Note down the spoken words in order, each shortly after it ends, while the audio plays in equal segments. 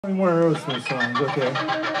20 more Aerosmith songs, okay.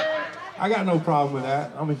 I got no problem with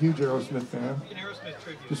that. I'm a huge Aerosmith fan.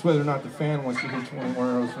 Just whether or not the fan wants to hear 20 more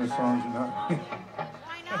Aerosmith songs or not. Why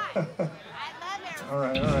not? I love Aerosmith. All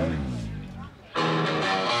right.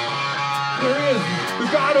 There he is. The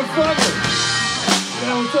God of Thunder.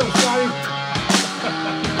 Yeah, what's up, Scotty?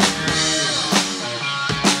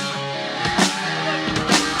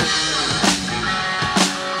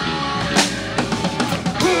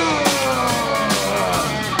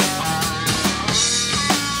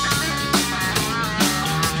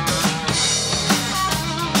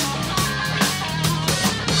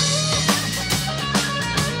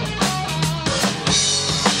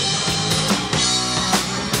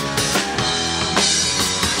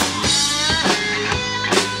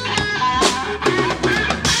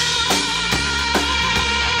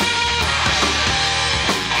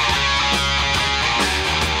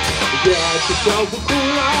 Get yourself a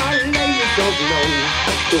cooler, lay yourself low.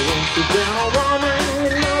 Don't sit down, woman,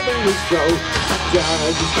 nothing is so.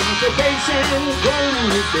 Judge your constipation, burn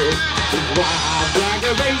your dick. With wild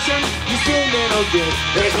aggravation, you still never get.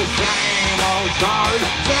 There's the same old story,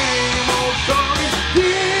 same old story.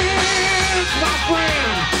 Yes, my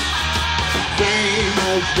friend. Same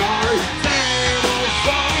old story, same old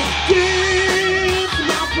story. Yes,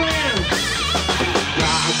 my friend.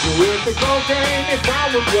 With the cocaine, if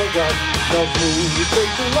I would wake up, no food, you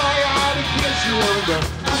take the lawyer to kiss you under.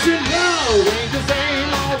 I said, no, ain't the same,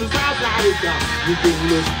 all the outside is down. You can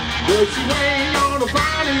look, but you ain't gonna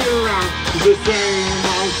find it around. It's the same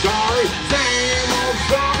old story,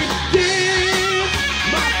 yeah,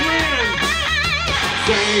 my friend.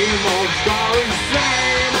 Same old story,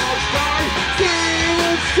 same old story, same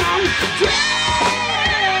old story, yeah.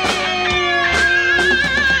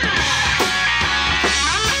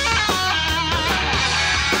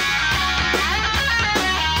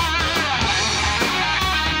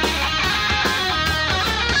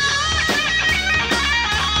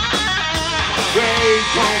 Great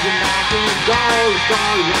songs and knocking, dolls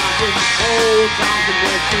start rocking, old songs and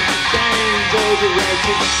western, same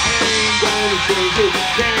resurrection, ain't gonna change it,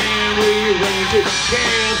 can't rearrange it,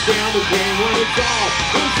 can't stand the game when it's all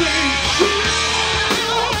insane.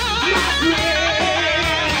 My friend.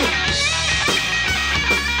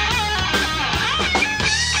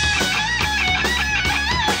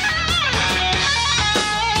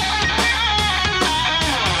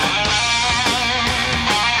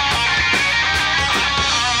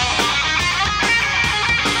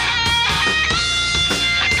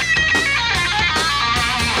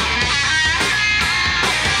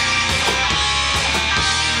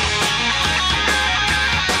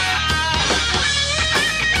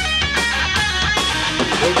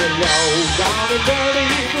 If you're low, down and dirty,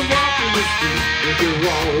 you can walk in the street. If you're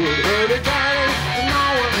road, hurt and dirty, and no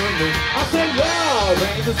one hungry. I said love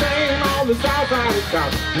ain't the same on the south side of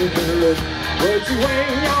town. You can look, but you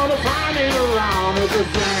ain't gonna find it around. It's the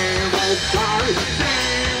same old story,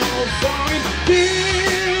 same old story.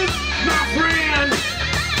 This, my friend.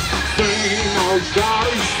 Same old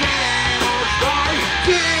story, same old story,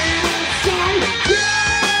 same old story. Yeah.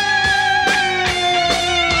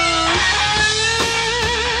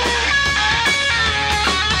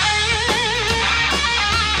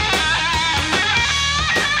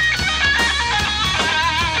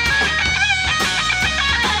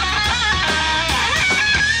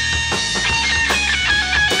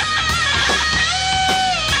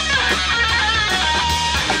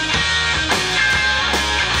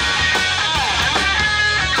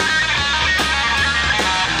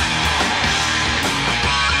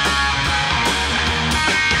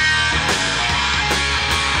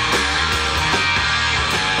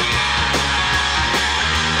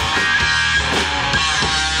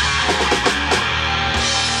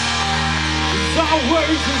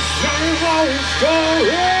 Always the same old story.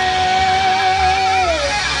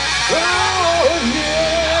 Oh yeah.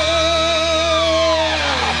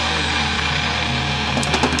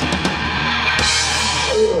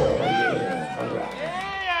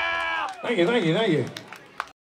 Thank you.